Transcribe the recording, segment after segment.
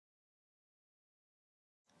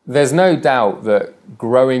There's no doubt that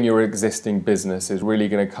growing your existing business is really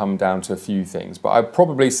going to come down to a few things, but I'd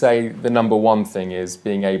probably say the number one thing is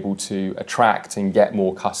being able to attract and get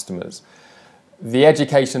more customers. The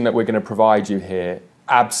education that we're going to provide you here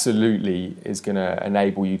absolutely is going to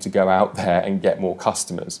enable you to go out there and get more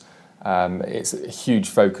customers. It's a huge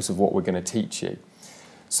focus of what we're going to teach you.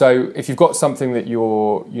 So if you've got something that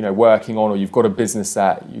you're working on, or you've got a business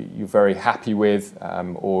that you're very happy with,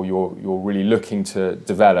 or you're really looking to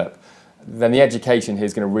develop, then the education here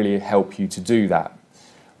is going to really help you to do that.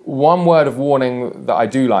 One word of warning that I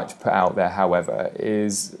do like to put out there, however,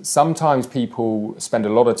 is sometimes people spend a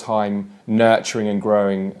lot of time nurturing and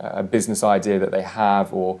growing a business idea that they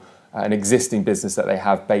have, or an existing business that they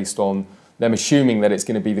have, based on them assuming that it's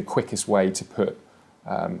going to be the quickest way to put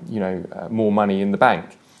more money in the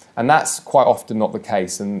bank. And that's quite often not the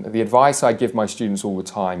case. And the advice I give my students all the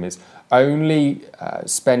time is only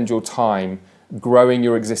spend your time growing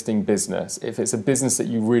your existing business if it's a business that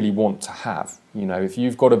you really want to have. If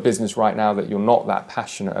you've got a business right now that you're not that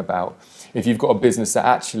passionate about, if you've got a business that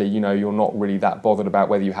actually you're not really that bothered about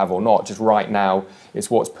whether you have or not, just right now it's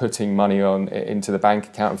what's putting money into the bank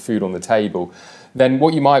account and food on the table, then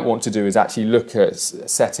what you might want to do is actually look at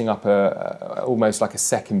setting up almost like a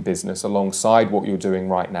second business alongside what you're doing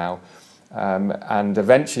right now, and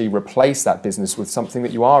eventually replace that business with something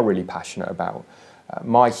that you are really passionate about.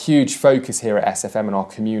 My huge focus here at SFM and our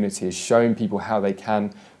community is showing people how they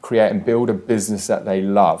can create and build a business that they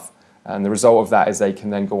love. And the result of that is they can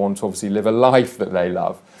then go on to obviously live a life that they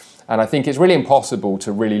love. And I think it's really impossible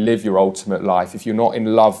to really live your ultimate life if you're not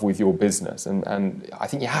in love with your business. And I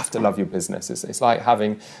think you have to love your business. It's like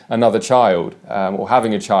having another child, or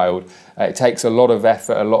having a child. It takes a lot of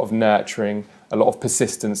effort, a lot of nurturing, a lot of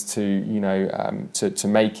persistence to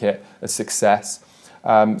make it a success.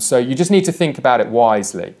 So you just need to think about it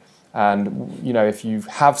wisely. And if you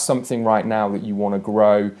have something right now that you want to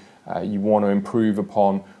grow, you want to improve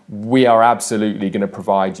upon, we are absolutely going to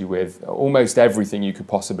provide you with almost everything you could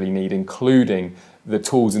possibly need, including the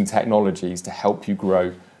tools and technologies to help you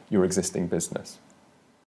grow your existing business.